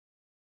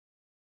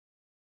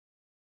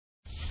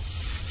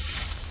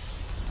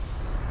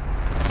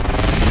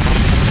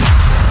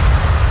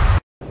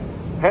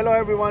Hello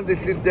everyone,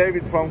 this is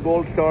David from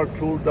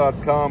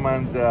goldstartool.com,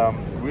 and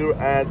we're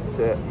at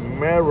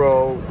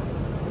Merrow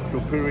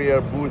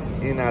Superior booth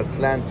in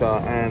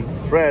Atlanta, and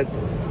Fred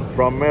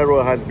from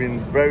Merrow has been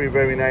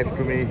very nice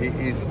to me.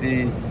 He is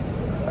the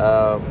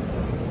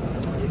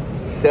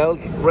sales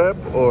rep,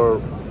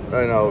 or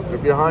I know,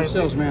 behind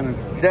sales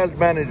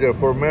manager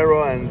for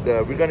Merrow, and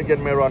we're gonna get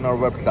Merrow on our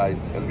website,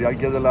 and I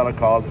get a lot of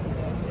calls.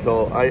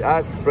 So I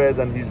asked Fred,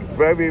 and he's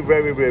very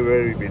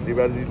busy,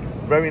 but he's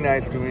very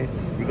nice to me.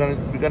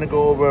 We're gonna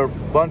go over a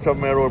bunch of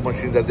Merrow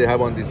machines that they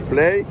have on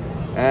display.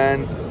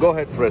 And go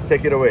ahead, Fred,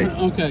 take it away.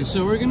 Okay,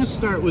 so we're gonna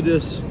start with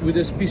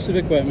this piece of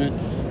equipment.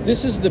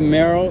 This is the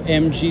Merrow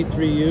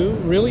MG3U,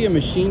 really a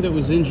machine that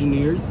was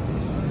engineered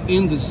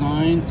and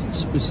designed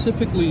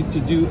specifically to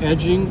do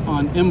edging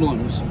on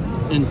emblems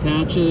and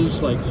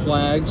patches like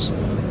flags,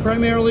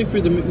 primarily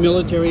for the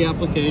military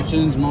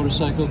applications,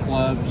 motorcycle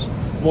clubs,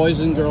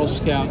 Boys and Girl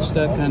Scouts,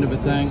 that kind of a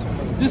thing.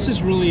 This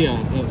is really a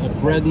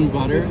bread and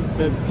butter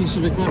piece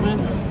of equipment.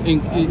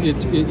 And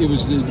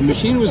the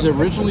machine was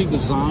originally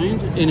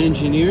designed and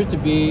engineered to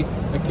be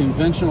a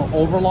conventional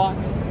overlock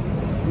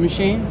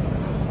machine.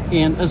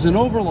 And as an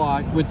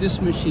overlock, what this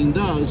machine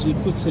does, it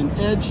puts an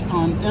edge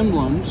on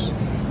emblems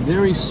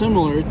very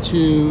similar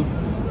to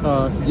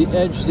the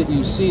edge that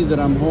you see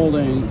that I'm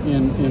holding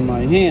in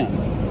my hand.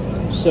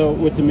 So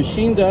what the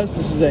machine does,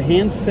 this is a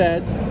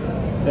hand-fed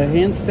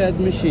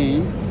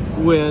machine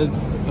with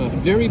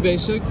very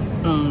basic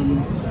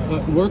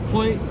work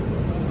plate,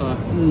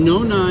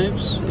 no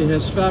knives. It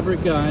has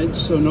fabric guides,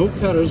 so no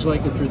cutters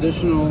like a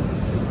traditional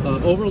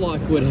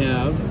overlock would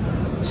have.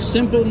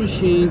 Simple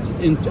machine,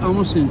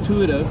 almost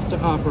intuitive to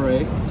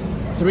operate.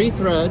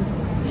 3-thread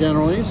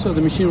generally, so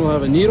the machine will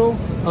have a needle,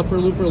 upper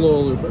looper,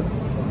 lower looper,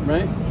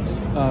 right?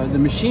 The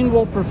machine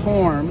will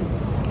perform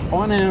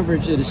on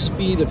average at a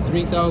speed of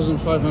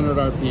 3,500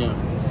 RPM.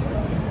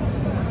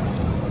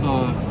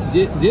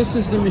 This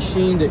is the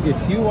machine that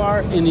if you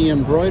are in the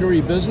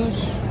embroidery business,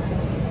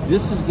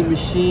 this is the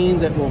machine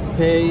that will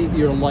pay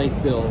your light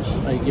bills,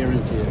 I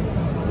guarantee it.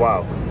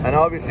 Wow. And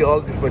obviously all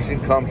this machine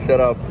comes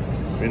set up,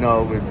 you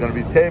know, it's going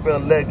to be table,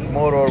 legs,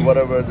 motor,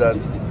 whatever that,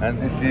 and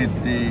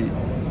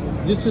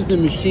this is the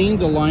machine,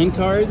 the line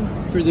card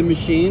for the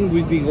machine.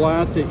 We'd be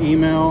glad to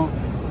email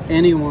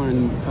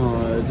anyone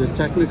the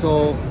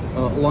technical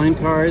line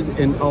card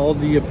and all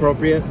the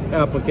appropriate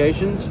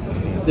applications.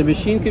 The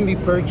machine can be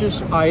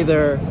purchased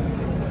either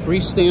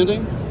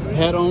freestanding,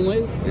 head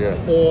only,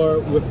 or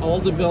with all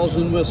the bells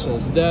and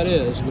whistles. That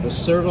is, with a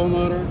servo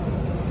motor,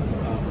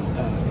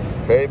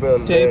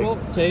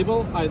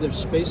 table, either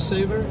space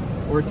saver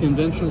or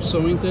conventional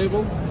sewing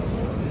table,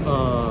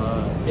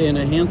 and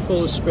a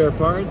handful of spare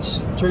parts,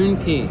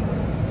 turnkey.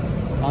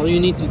 All you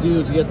need to do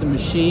is get the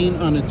machine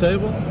on the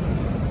table,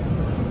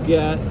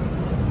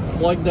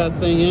 plug that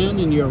thing in,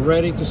 and you're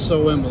ready to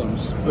sew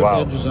emblems, put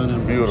edges on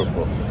emblems.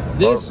 Beautiful.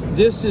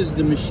 This is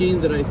the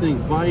machine that I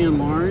think, by and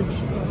large,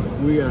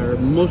 we are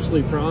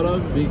mostly proud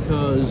of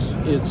because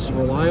it's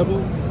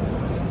reliable,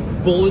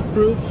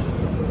 bulletproof,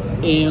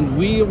 and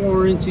we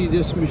warranty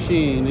this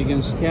machine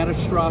against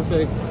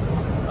catastrophic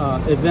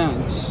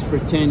events for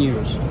 10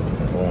 years.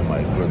 Oh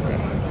my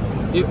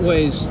goodness. It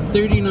weighs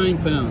 39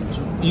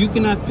 pounds. You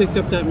cannot pick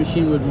up that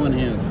machine with one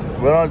hand.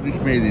 Where are these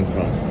made in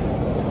from?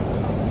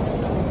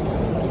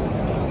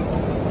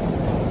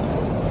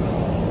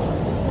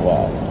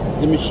 Wow.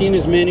 The machine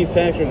is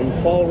manufactured in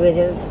Fall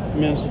River,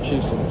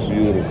 Massachusetts.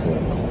 Beautiful.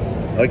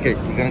 Okay,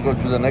 we're gonna go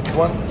to the next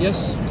one?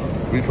 Yes.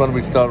 Which one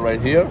we start right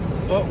here?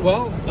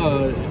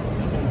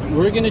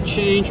 We're gonna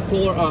change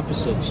polar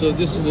opposites. So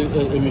this is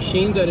a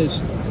machine that is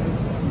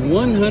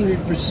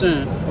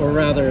 100%, or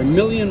rather a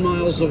million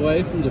miles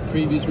away from the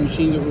previous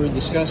machine that we were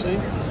discussing.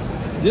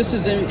 This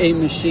is a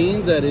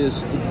machine that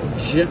is,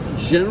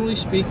 generally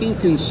speaking,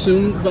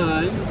 consumed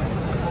by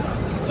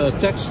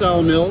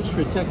textile mills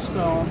for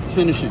textile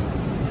finishing.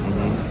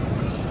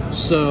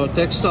 So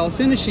textile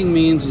finishing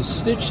means the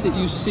stitch that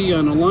you see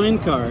on a line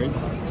card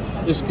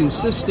is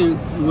consistent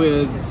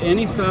with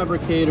any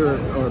fabricator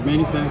or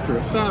manufacturer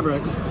of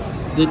fabric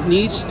that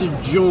needs to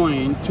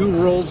join two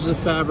rolls of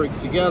fabric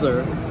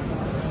together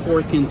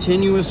for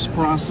continuous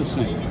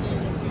processing.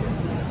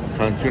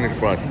 Continuous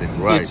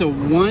processing, right. It's a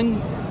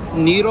one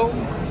needle,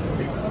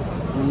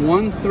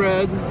 one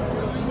thread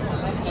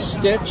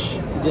stitch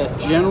that,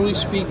 generally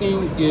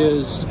speaking,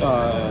 is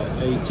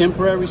a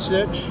temporary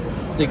stitch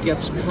that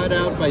gets cut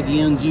out by the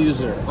end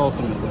user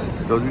ultimately.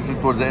 So this is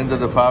for the end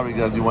of the fabric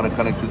that you want to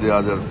connect to the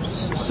other.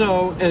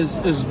 So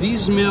as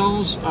these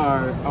mills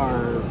are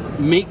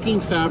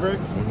making fabric,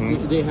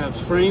 they have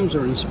frames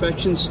or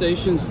inspection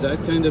stations,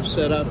 that kind of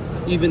setup,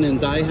 even in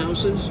dye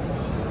houses,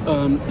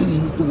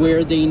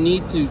 where they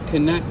need to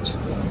connect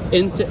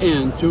end to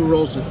end two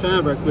rolls of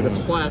fabric with a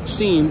flat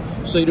seam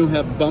so you don't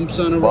have bumps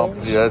on a roll.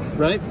 Yes.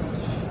 Right?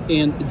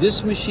 And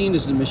this machine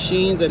is the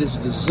machine that is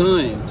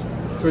designed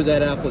for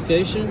that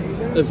application,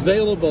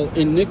 available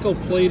in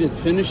nickel-plated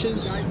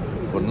finishes.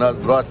 For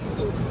not rust.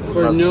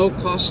 For no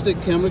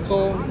caustic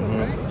chemical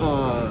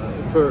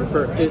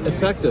for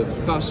effective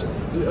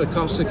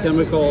caustic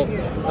chemical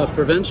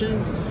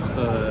prevention,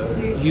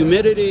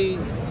 humidity,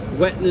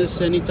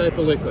 wetness, any type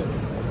of liquid.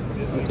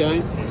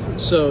 Okay,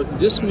 so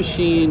this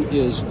machine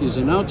is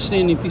an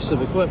outstanding piece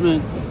of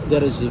equipment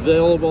that is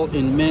available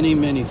in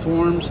many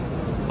forms.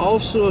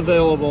 Also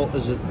available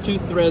as a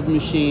 2-thread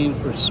machine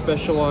for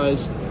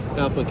specialized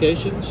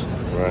applications.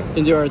 Right.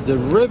 And there are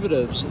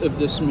derivatives of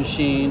this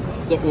machine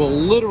that will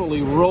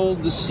literally roll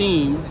the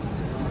seam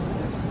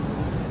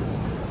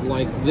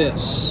like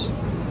this.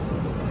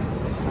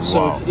 So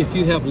Wow. if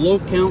you have low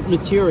count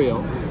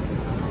material,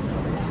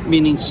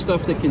 meaning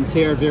stuff that can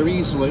tear very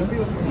easily,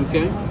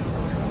 okay,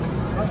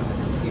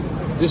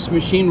 this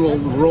machine will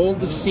roll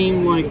the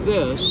seam like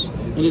this,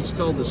 and it's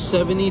called the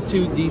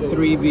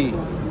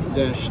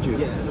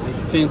 72D3B-2.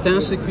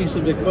 Fantastic piece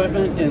of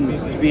equipment, and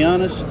to be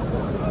honest,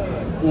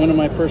 one of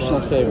my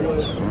personal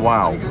favorites.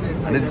 Wow.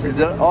 And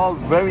they're all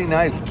very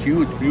nice,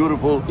 cute,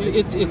 beautiful.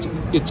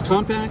 It's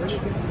compact,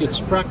 it's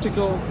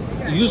practical,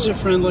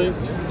 user-friendly.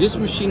 This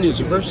machine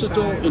is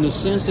versatile in the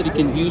sense that it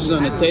can be used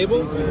on a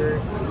table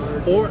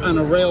or on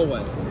a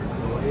railway.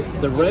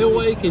 The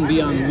railway can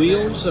be on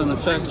wheels on a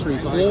factory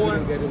floor,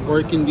 or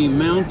it can be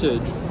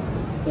mounted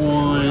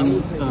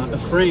on a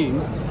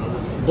frame,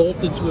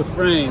 bolted to a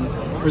frame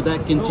for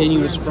that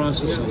continuous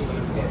processing.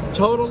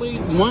 Totally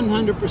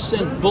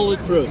 100%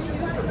 bulletproof.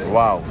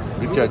 Wow,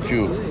 look at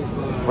you.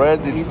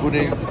 Fred is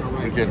putting,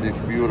 look at this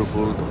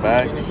beautiful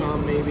bag.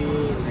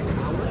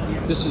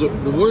 This is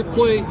the work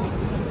plate,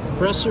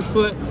 presser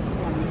foot,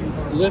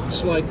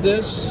 lifts like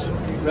this,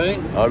 right?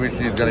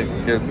 Obviously it's gonna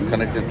get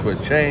connected to a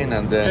chain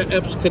and then...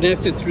 It's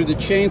connected through the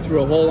chain,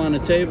 through a hole on a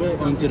table,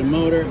 onto the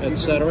motor,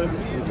 etc.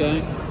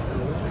 Okay?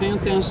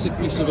 Fantastic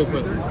piece of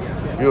equipment.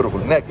 Beautiful.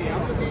 Next,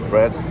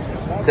 Fred.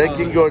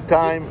 Taking your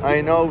time.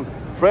 I know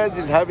Fred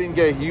is having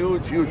a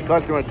huge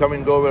customer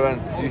coming over,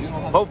 and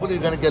hopefully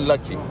you're gonna get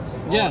lucky.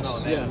 Yes.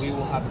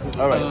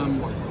 All right.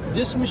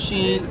 This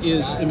machine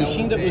is a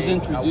machine that was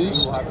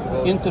introduced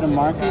into the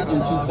market in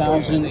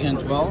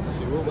 2012.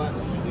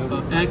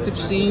 Active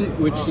Seam,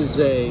 which is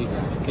a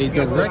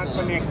direct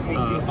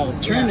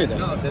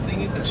alternative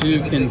to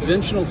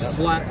conventional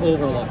flat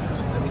overlock.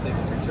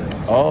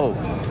 Oh,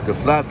 the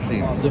flat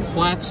seam. The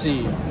flat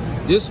seam.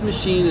 This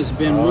machine has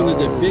been one of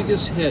the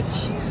biggest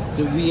hits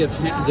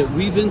that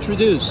we've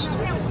introduced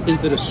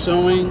into the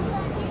sewing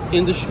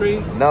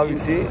industry. Now you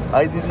see,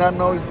 I did not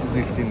know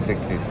these things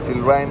exist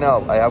till right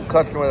now. I have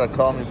customers that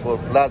call me for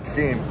flat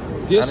seam,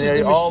 and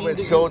I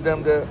always show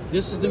them the...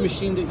 This is the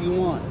machine that you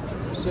want.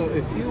 So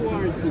if you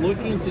are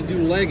looking to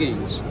do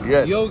leggings,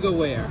 yes, yoga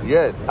wear,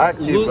 yes,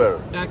 active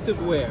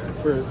wear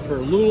for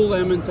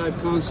Lululemon type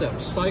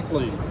concepts,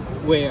 cycling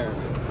wear,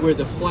 where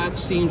the flat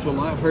seams will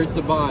not hurt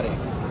the body,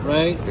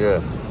 right?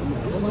 Yeah.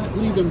 Will not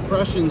leave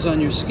impressions on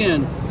your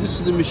skin. This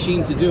is the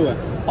machine to do it.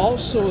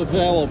 Also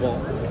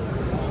available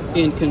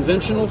in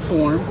conventional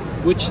form,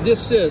 which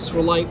this is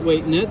for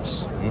lightweight knits.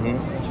 Mm-hmm.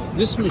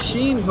 This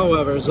machine,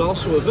 however, is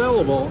also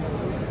available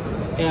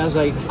as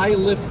a high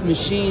lift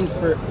machine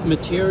for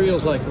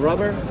materials like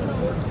rubber,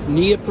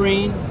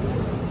 neoprene,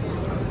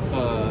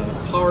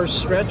 power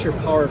stretch or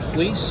power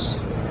fleece,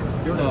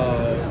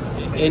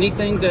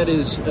 anything that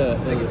is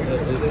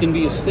can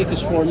be as thick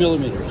as 4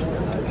 millimeters.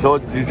 So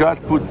you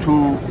just put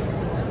two.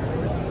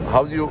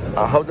 How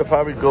the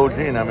fabric goes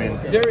in? I mean,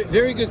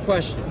 very good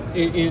question,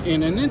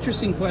 and an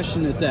interesting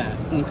question at that.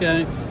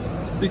 Okay.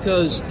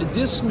 Because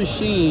this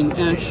machine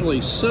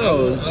actually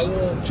sews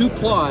 2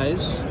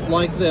 plies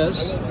like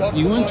this.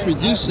 You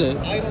introduce it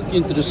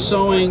into the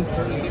sewing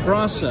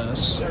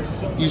process.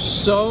 You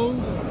sew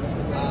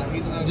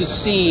the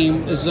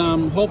seam, as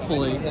I'm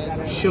hopefully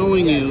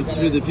showing you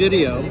through the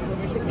video.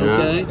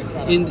 Okay,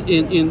 in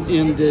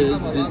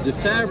the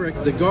fabric,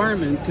 the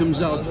garment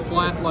comes out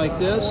flat like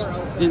this,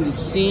 and the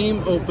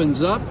seam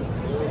opens up.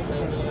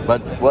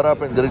 But what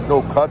happened? There is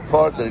no cut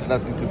part. There is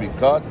nothing to be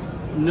cut.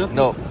 Nothing.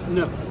 No.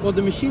 Well,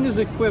 the machine is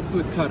equipped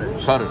with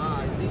cutters.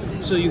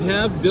 So you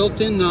have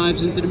built-in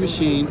knives into the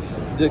machine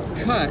that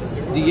cut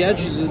the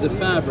edges of the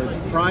fabric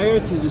prior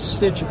to the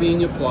stitch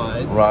being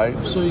applied. Right.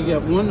 So you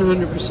get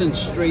 100%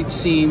 straight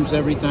seams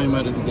every time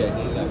out of the gate.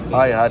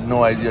 I had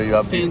no idea you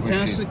have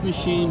fantastic this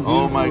machine.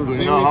 Oh my God!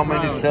 You know how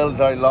many cells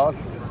I lost?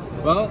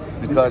 Well,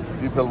 because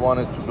people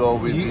wanted to go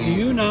with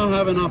you now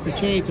have an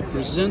opportunity to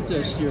present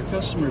this to your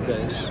customer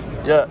base.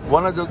 Yeah,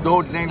 one of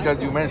those names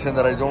that you mentioned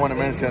that I don't want to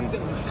mention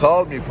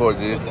called me for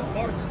this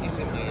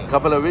a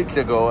couple of weeks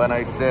ago, and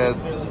I said,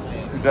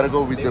 you got to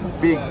go with the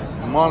big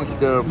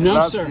monster.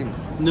 No, sir.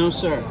 No,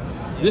 sir.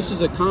 This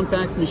is a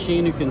compact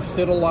machine. You can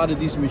fit a lot of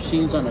these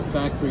machines on a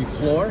factory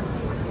floor.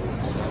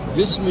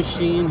 This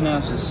machine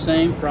has the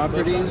same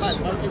properties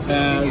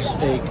as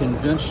a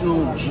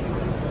conventional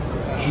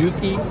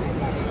Juki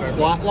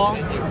flat lock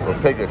or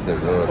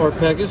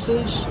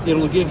Pegasus.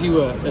 It'll give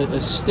you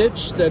a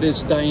stitch that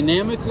is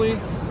dynamically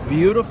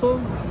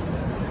beautiful,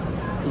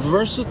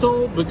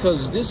 versatile,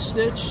 because this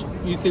stitch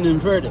you can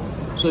invert it,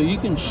 so you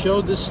can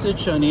show this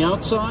stitch on the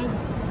outside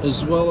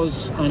as well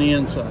as on the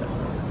inside.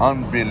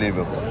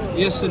 Unbelievable.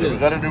 Yes, it You is.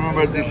 gotta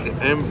remember this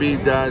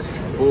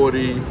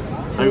MB-40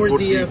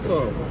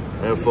 4DFO.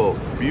 FO.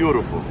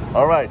 Beautiful.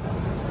 All right,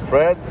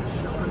 Fred.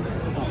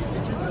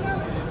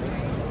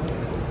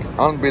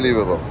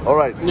 Unbelievable. All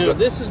right. Now,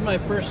 this is my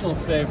personal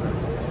favorite.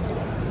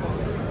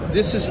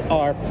 This is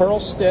our pearl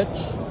stitch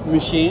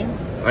machine.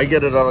 I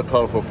get a lot of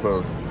call for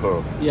pearl.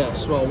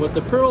 Yes, well, what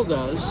the pearl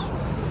does,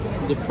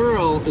 the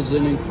pearl is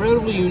an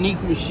incredibly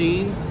unique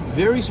machine,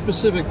 very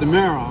specific to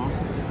Merrow.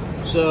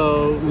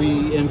 So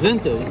we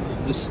invented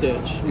the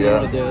stitch,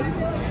 Merrow did,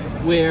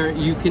 where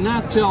you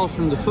cannot tell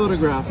from the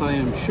photograph, I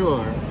am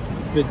sure,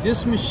 but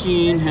this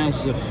machine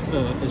has a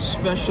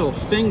special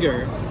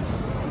finger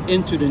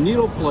into the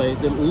needle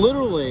plate that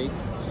literally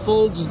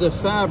folds the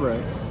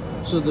fabric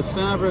so the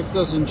fabric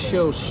doesn't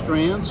show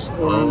strands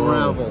or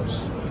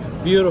unravels.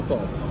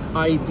 Beautiful.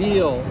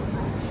 Ideal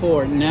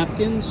for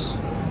napkins,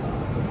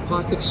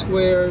 pocket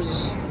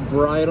squares,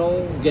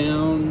 bridal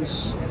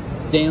gowns,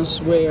 dance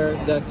wear,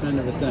 that kind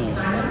of a thing.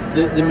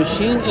 The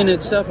machine in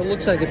itself, it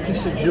looks like a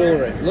piece of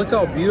jewelry. Look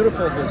how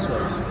beautiful this is.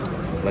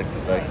 Like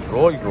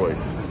Rolls Royce.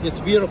 It's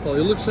beautiful.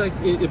 It looks like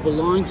it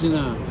belongs in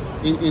a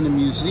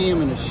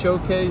museum, in a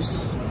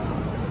showcase.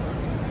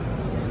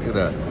 Look at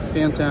that.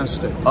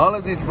 Fantastic. All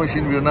of these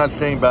machines we're not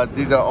saying, but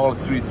these are all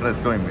 3-thread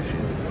sewing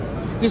machines.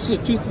 This is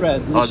a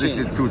two-thread machine. Oh, this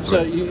is two-thread.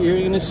 So you're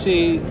going to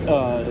see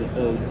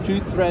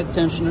two-thread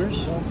tensioners.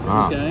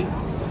 Okay.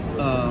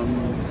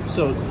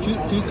 So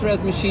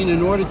two-thread machine.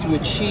 In order to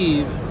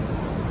achieve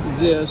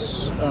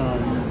this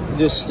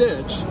this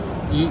stitch,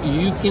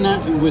 you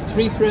cannot, with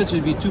 3 threads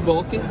it'd be too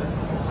bulky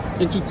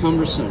and too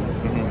cumbersome.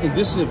 And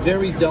this is a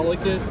very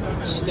delicate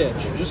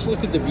stitch. Just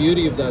look at the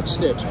beauty of that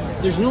stitch.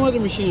 There's no other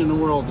machine in the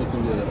world that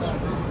can do this.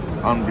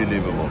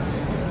 Unbelievable.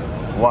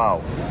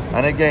 Wow.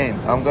 And again,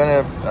 I'm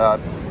gonna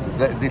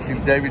this is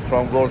David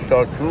from Gold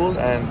Star Tool,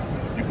 and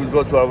you could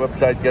go to our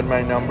website, get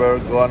my number,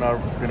 go on our,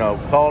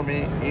 call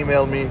me,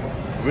 email me.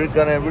 We've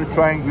been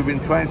trying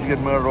to get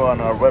Merrow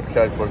on our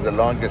website for the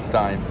longest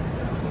time.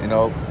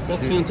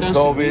 That's fantastic.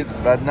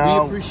 COVID, but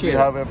now we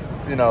have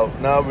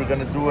now we're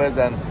gonna do it,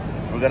 and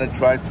we're gonna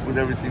try to put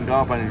everything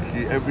up, and you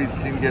see every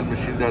single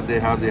machine that they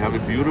have a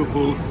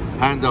beautiful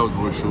handout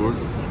brochures,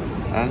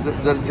 and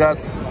they're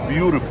just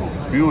beautiful,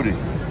 beauty.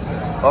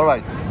 All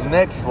right,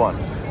 next one.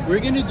 We're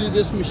going to do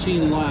this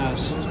machine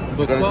last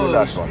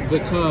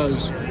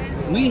because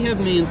we have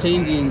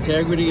maintained the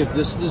integrity of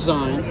this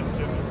design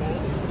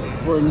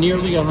for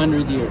nearly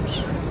 100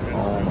 years.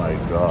 Oh my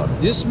God.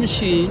 This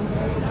machine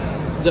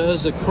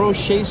does a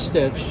crochet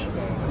stitch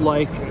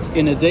like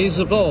in the days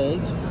of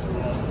old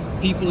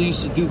people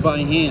used to do by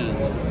hand.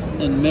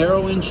 And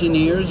Merrow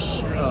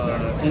engineers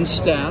and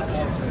staff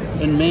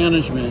and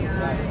management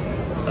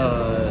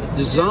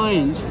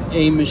designed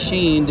a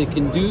machine that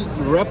can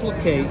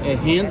replicate a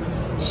hand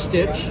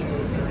stitch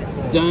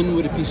done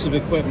with a piece of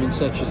equipment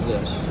such as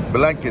this.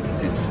 Blanket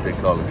stitch, they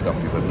call it, some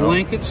people know.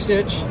 Blanket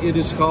stitch, it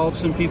is called.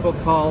 Some people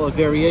call a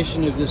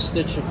variation of this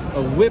stitch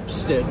a whip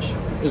stitch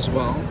as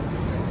well.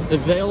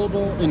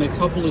 Available in a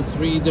couple of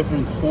 3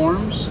 different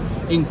forms.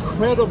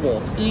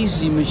 Incredible,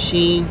 easy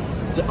machine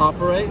to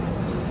operate.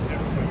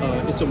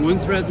 It's a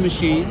 1-thread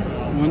machine,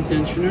 1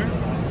 tensioner.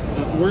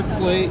 Work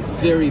plate,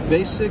 very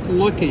basic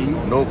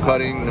looking. No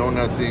cutting, no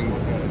nothing.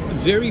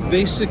 Very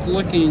basic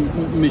looking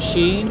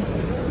machine.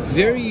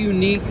 Very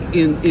unique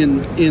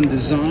in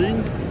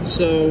design.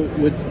 So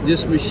what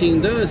this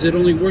machine does, it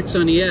only works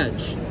on the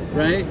edge,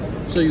 right?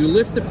 So you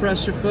lift the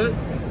presser foot,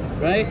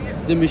 right?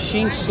 The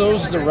machine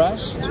sews the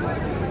rest,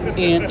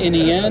 and in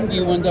the end,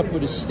 you end up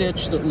with a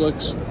stitch that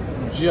looks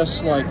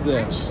just like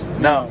this.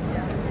 Now,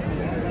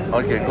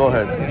 okay, go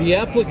ahead. The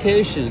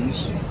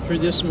applications for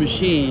this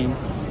machine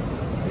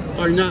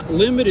are not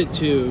limited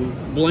to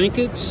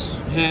blankets,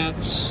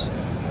 hats,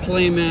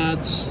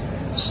 playmats,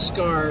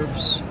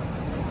 scarves,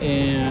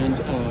 and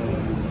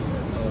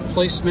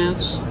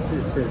placemats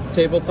for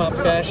tabletop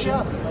fashion.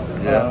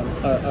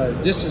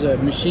 This is a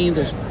machine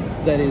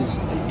that is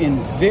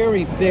in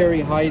very, very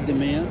high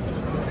demand,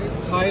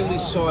 highly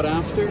sought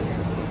after.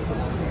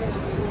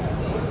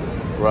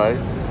 Right.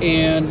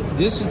 And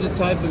this is the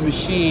type of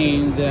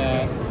machine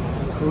that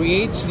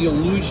creates the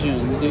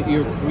illusion that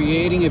you're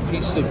creating a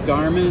piece of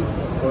garment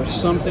or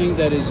something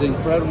that is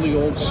incredibly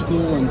old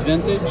school and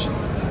vintage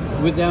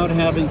without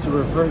having to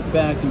revert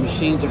back to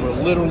machines that were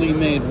literally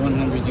made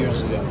 100 years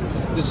ago.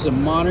 This is a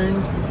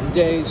modern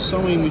day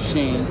sewing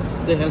machine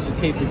that has the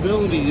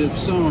capability of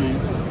sewing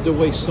the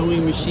way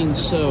sewing machines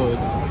sewed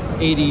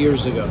 80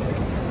 years ago.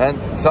 And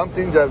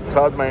something that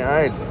caught my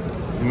eye,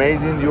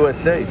 made in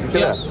USA.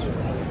 Yes.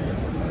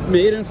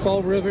 Made in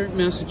Fall River,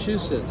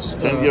 Massachusetts.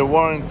 10-year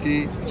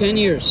warranty. 10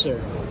 years, sir.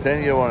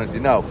 10-year warranty.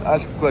 Now,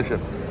 ask a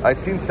question. I've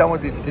seen some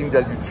of these things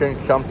that you change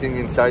something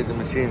inside the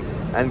machine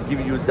and give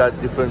you that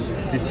different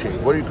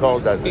stitching. What do you call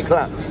that? The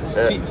clamp.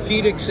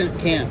 Feet accent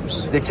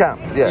clamps. The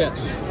clamp, yeah.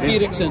 Yes.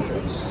 Feet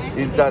eccentrics.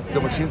 Is that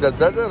the machine that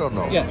does that or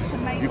no? Yes.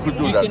 You could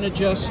do that. You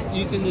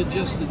can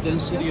adjust the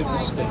density of the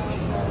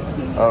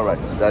stitch. All right,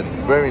 that's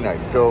very nice.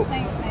 So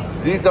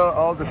These are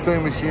all the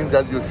sewing machines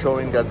that you're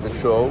showing at the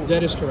show.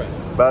 That is correct.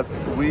 But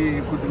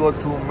we could go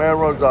to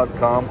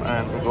Merrow.com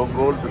and go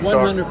to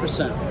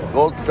 100%.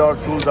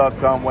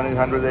 goldstartool.com,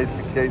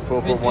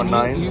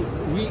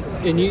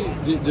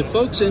 1-800-868-4419. The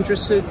folks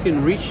interested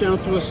can reach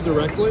out to us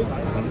directly.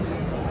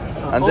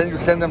 And then you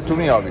send them to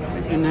me,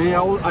 obviously. And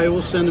I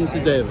will send them to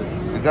David.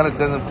 You're going to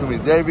send them to me.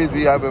 David,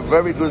 we have a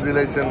very good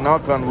relation,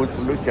 knock on wood,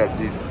 to look at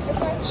this.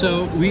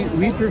 So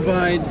we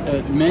provide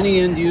many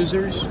end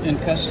users and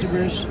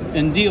customers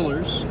and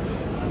dealers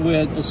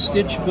with a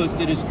stitch book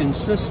that is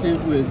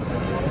consistent with,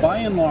 by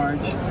and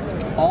large,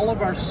 all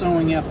of our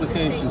sewing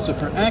applications. So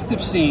for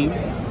active seam,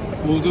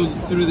 we'll go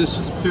through this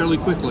fairly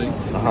quickly.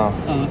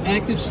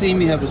 Active seam,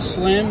 you have a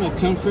slim, a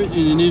comfort,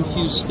 and an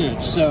infused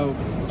stitch. So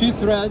 2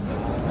 thread,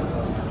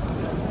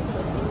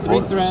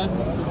 3 thread,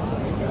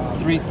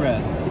 3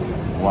 thread.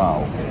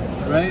 Wow.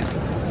 Right?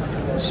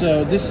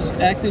 So this is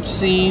active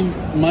seam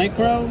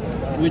micro,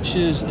 which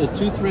is a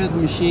 2-thread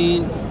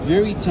machine,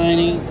 very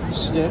tiny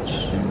stitch.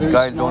 You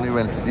guys don't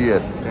even see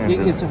it.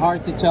 It's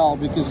hard to tell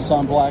because it's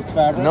on black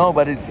fabric. No,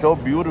 but it's so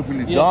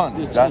beautifully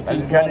done. It's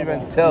you can't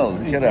even tell.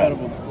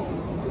 Incredible.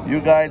 You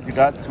guys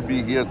got to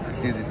be here to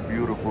see this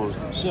beautiful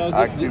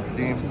active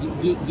seam.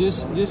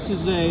 This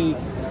is a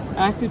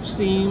active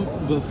seam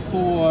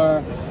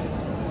before.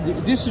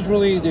 This is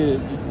really the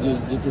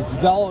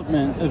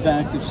development of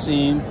active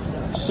seam,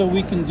 so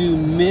we can do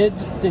mid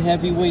to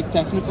heavyweight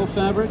technical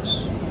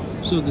fabrics.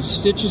 So the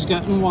stitch has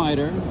gotten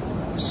wider,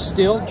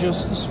 still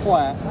just as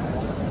flat,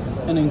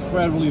 and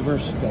incredibly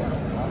versatile.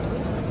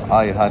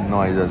 I had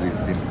no idea these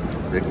things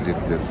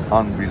existed.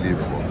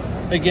 Unbelievable.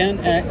 Again,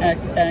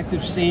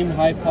 active seam,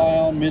 high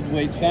pile,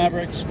 mid-weight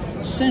fabrics,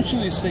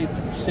 essentially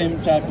the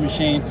same type of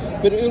machine,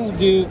 but it'll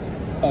do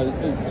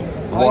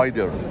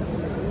wider.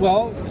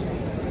 Well,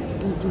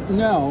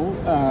 no,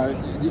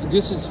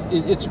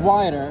 it's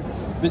wider,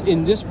 but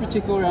in this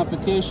particular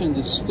application,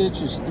 the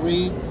stitch is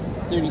 30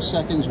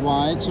 seconds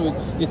wide, so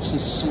it's a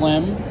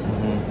slim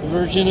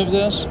version of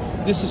this.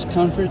 This is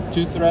comfort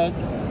 2-thread.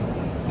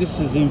 This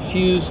is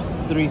infused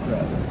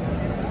 3-thread.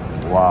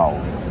 Wow.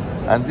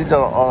 And these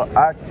are all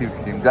active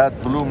seam.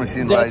 That blue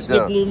machine right there. That's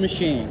the blue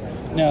machine.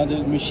 Now,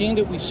 the machine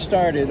that we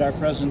started our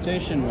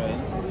presentation with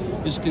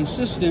is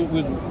consistent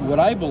with what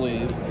I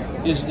believe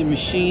is the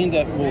machine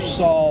that will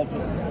solve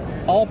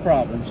all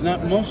problems,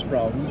 not most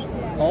problems,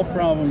 all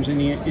problems in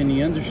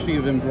the industry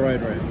of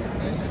embroidery.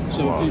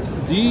 So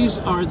these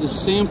are the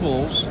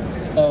samples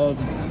of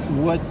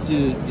what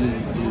the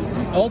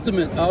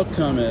ultimate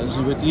outcome is,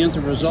 and what the end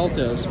result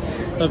is,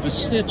 of a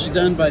stitch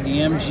done by the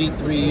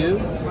MG3U.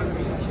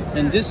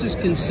 And this is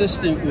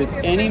consistent with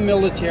any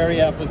military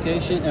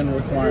application and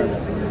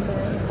requirement.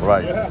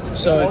 Right.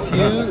 So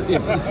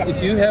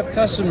if you have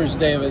customers,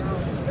 David,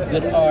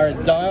 that are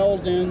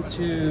dialed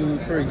into,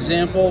 for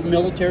example,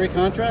 military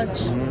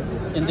contracts,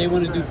 and they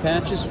want to do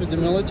patches for the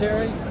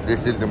military,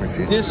 this is the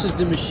machine. This is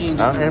the machine.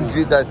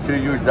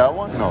 MG3U is that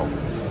one? No.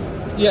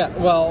 Yeah.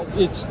 Well,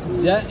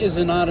 that is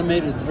an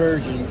automated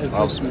version of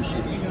this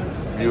machine.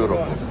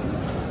 Beautiful.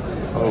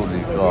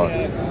 Holy God.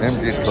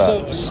 MG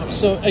class.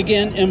 So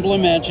again,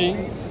 emblem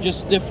edging,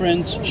 just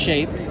different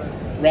shape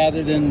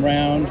rather than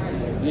round.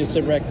 It's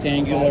a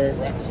rectangular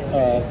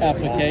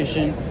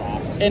application.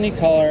 Any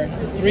color,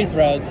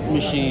 3-thread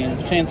machine,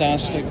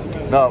 fantastic.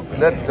 Now,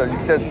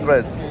 you said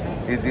thread.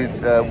 Is it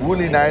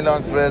woolly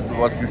nylon thread,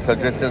 what you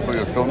suggested for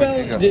your sewing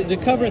machine? Well, the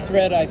cover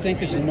thread I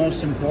think is the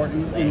most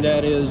important, and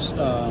that is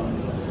a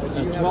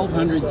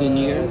 1200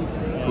 denier.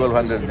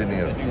 1200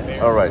 denier.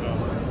 Yeah. All right.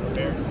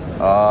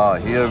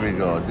 Here we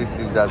go. This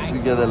is that we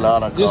get a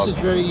lot of. This is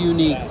very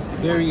unique.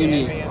 Very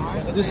unique.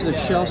 This is a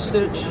shell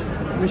stitch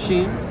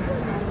machine,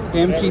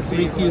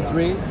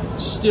 MG3Q3.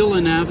 Still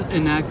an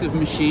active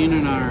machine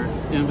in our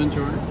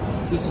inventory.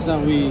 This is how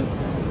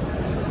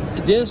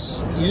this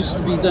used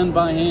to be done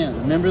by hand.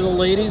 Remember the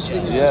ladies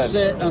that used to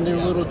sit on their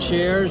little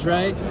chairs,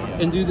 right,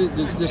 and do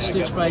the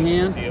stitch by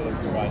hand?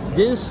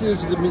 This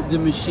is the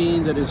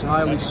machine that is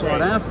highly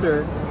sought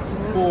after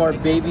for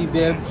baby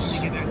bibs,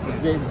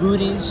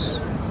 booties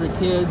for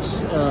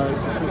kids,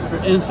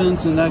 for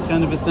infants and that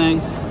kind of a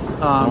thing.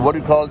 What do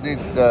you call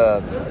this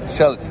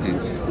shell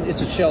stitch?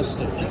 It's a shell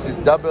stitch. This is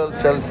double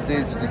shell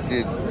stitch. This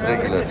is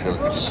regular shell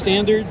stitch.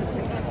 Standard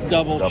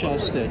double shell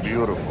stitch.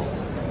 Beautiful.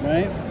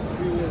 Right?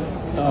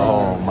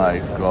 Oh my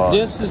God.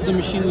 This is the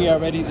machine we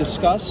already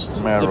discussed.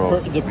 Merrow.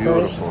 The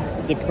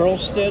pearl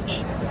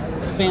stitch.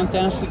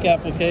 Fantastic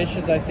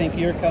applications. I think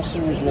your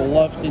customers will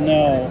love to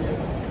know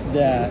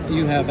that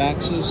you have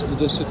access to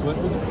this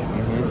equipment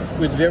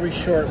with very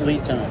short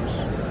lead times.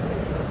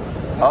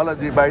 All of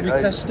the we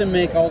custom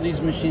make all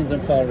these machines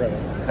in Fall River.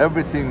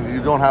 Everything,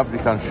 you don't have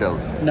this on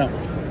shelves? No.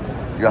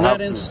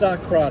 Not in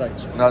stock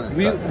products.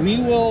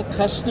 We will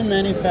custom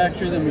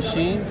manufacture the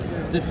machine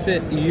to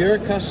fit your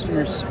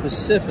customer's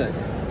specific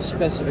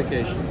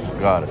specifications.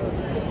 Got it.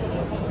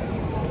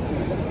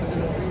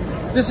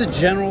 This is a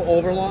general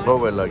overlock.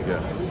 Overlock,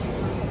 yeah.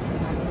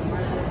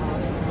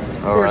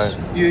 Of course,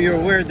 you're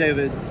aware,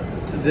 David,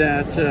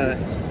 that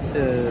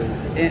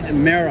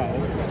Merrow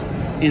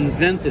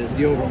invented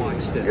the overlock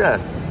stitch. Yeah.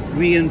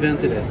 We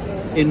invented it.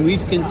 And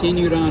we've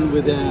continued on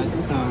with that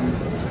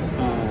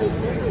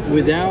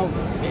without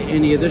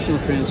any additional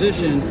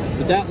transition,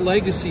 but that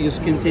legacy is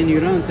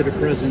continued on to the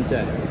present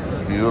day.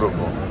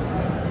 Beautiful.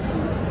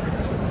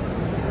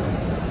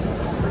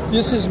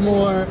 This is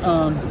more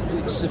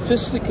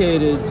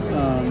sophisticated,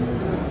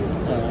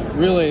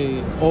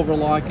 really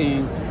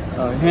overlocking,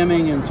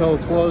 hemming and toe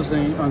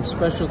closing on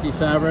specialty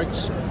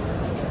fabrics.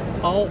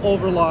 All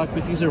overlock,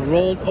 but these are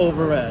rolled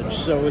over edge.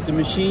 So what the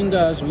machine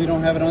does, we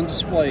don't have it on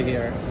display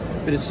here,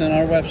 but it's on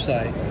our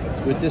website.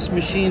 What this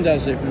machine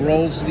does, it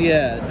rolls the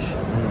edge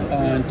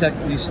on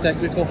these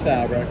technical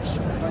fabrics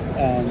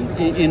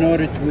in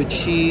order to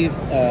achieve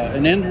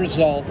an end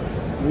result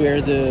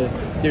where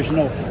there's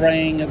no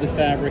fraying of the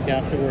fabric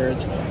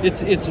afterwards.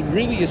 It's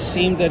really a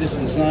seam that is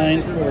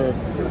designed for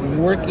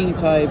working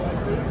type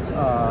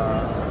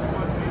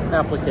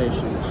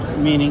applications,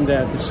 meaning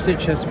that the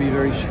stitch has to be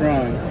very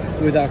strong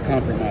without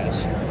compromise.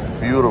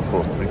 Beautiful.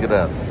 Look at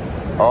that.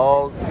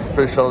 All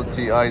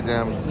specialty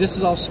items. This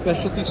is all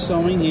specialty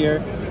sewing here.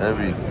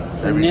 Heavy.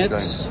 For Heavy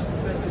knits,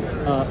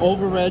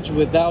 over edge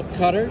without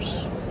cutters,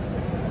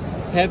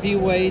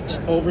 heavyweight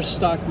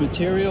overstock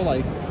material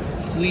like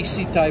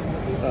fleecy type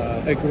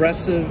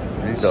aggressive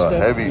These stuff. are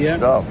heavy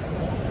stuff.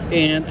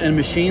 And a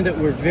machine that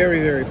we're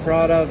very, very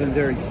proud of and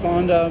very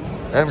fond of.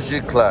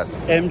 MG class.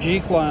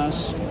 MG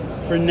class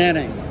for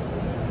netting,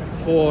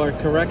 for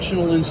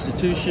correctional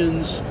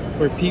institutions,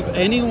 for people,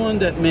 anyone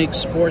that makes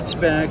sports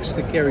bags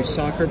to carry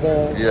soccer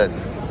balls, Yes.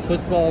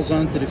 footballs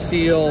onto the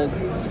field,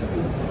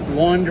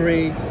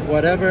 laundry,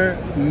 whatever.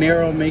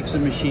 Merrow makes a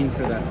machine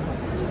for that.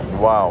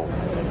 Wow.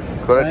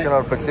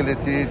 Correctional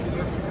facilities.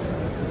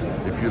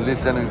 If you're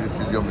listening, this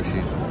is your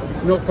machine.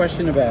 No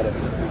question about it.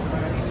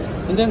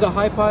 And then the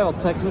high pile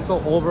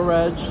technical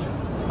overedge,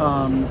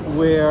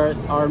 where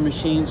our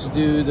machines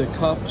do the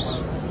cuffs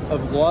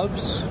of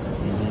gloves,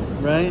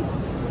 right?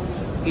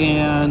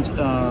 And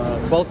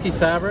bulky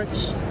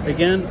fabrics,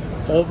 again,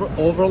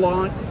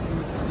 overlock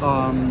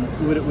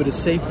with a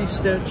safety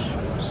stitch,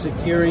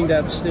 securing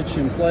that stitch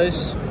in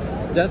place.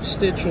 That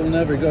stitch will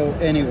never go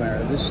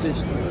anywhere. This stitch,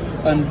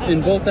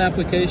 in both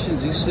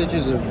applications, these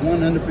stitches are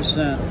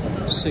 100%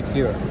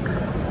 secure.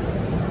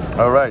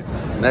 All right.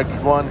 Next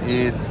one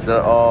is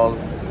the all.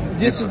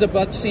 This is the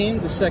butt seam,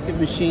 the second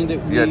machine that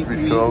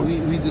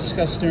we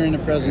discussed during the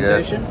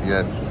presentation.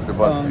 Yes, the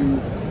butt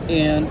seam.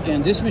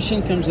 And this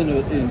machine comes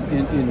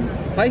in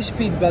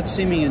high-speed butt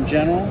seaming in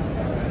general.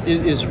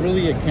 It is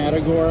really a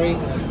category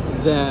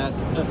that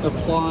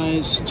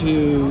applies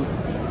to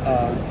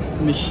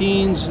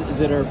machines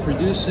that are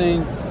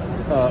producing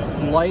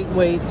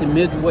lightweight to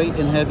midweight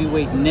and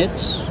heavyweight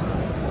knits.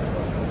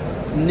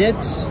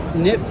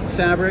 Knit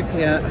fabric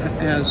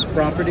has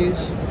properties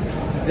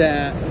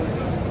that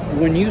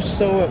when you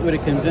sew it with a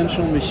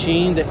conventional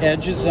machine, the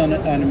edges on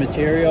a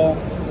material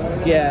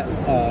get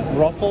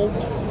ruffled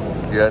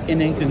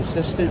and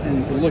inconsistent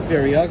and look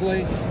very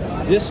ugly.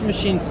 This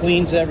machine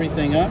cleans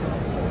everything up,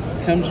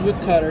 comes with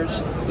cutters,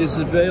 is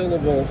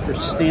available for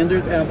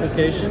standard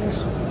applications,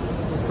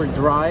 for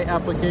dry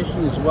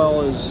application, as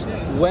well as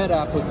wet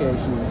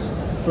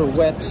applications, for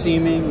wet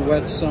seaming,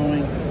 wet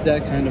sewing,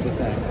 that kind of a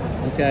thing.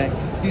 Okay,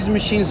 these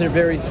machines are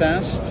very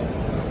fast,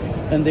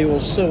 and they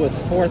will sew at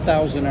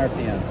 4,000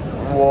 RPM.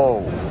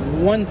 Whoa!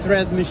 One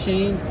thread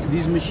machine.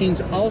 These machines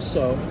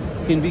also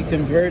can be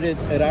converted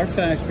at our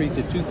factory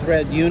to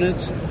 2-thread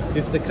units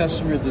if the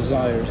customer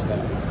desires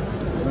that.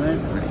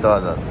 Right? We saw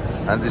that,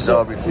 and this is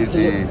obviously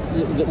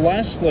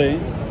lastly,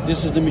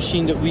 this is the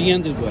machine that we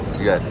ended with.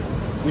 Yes.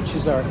 Which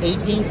is our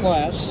 18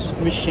 class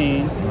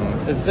machine,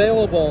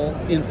 available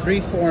in 3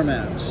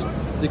 formats: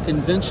 the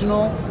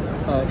conventional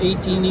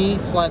 18E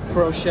flat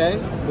crochet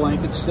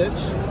blanket stitch,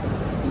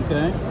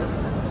 okay,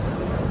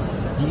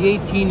 the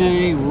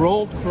 18A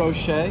rolled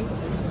crochet,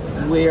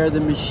 where the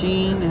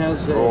machine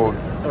has a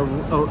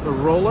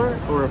roller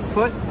or a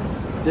foot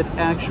that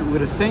actually,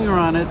 with a finger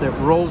on it, that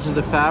rolls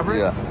the fabric.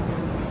 Yeah,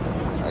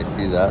 I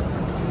see that.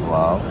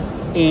 Wow.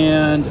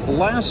 And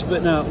last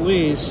but not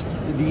least,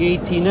 the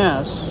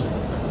 18S,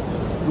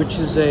 which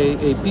is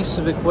a piece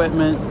of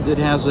equipment that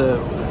has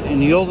in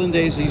the olden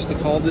days, they used to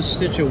call this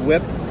stitch a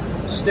whip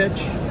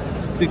stitch,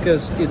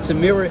 because it's a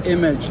mirror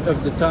image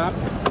of the top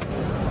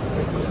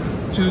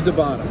to the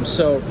bottom.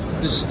 So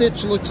the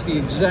stitch looks the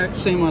exact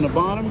same on the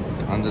bottom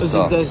as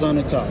it does on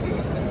the top.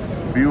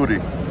 Beauty.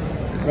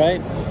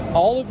 Right?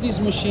 All of these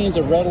machines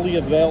are readily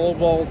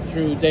available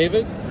through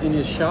David in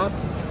his shop.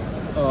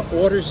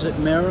 Orders at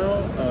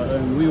Merrow,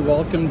 and we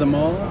welcome them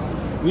all.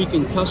 We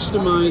can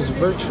customize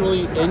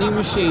virtually any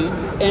machine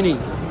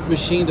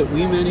that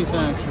we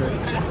manufacture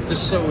to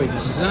sew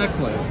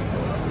exactly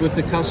what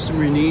the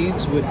customer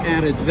needs with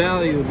added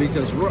value,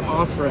 because we're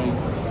offering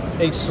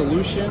a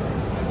solution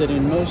that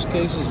in most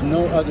cases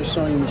no other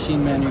sewing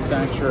machine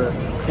manufacturer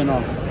can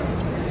offer.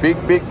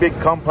 Big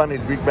companies,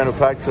 big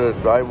manufacturers.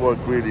 I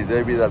work with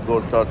David at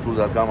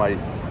goldstartools.com.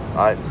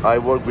 I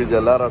work with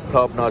a lot of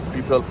top-notch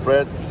people.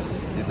 Fred,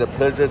 it's a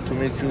pleasure to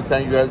meet you.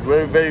 Thank you. Guys,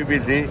 very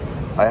busy.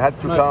 I had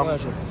to My come.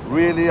 pleasure.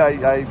 Really,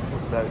 I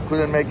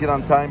couldn't make it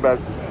on time, but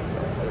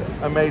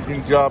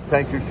amazing job.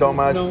 Thank you so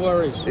much. No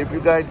worries. If you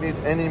guys need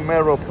any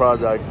Merrow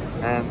product,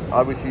 and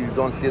obviously you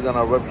don't see it on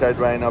our website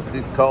right now,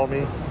 please call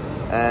me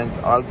and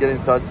I'll get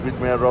in touch with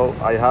Merrow.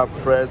 I have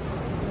Fred.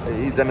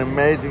 He's an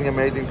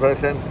amazing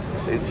person.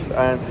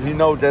 And he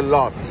knows a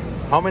lot.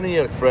 How many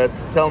years, Fred?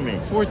 Tell me.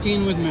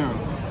 14 with Merrow.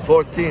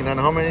 14. And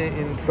how many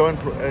in sewing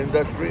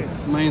industry?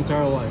 My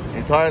entire life.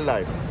 Entire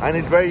life. And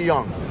he's very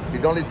young.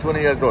 He's only 20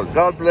 years old.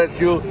 God bless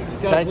you.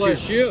 God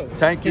bless you.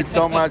 Thank you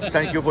so much.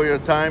 Thank you for your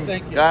time.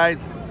 Thank you. Guys,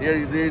 here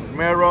it is,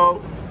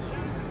 Merrow.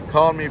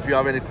 Call me if you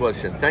have any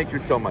questions. Thank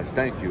you so much.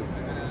 Thank you.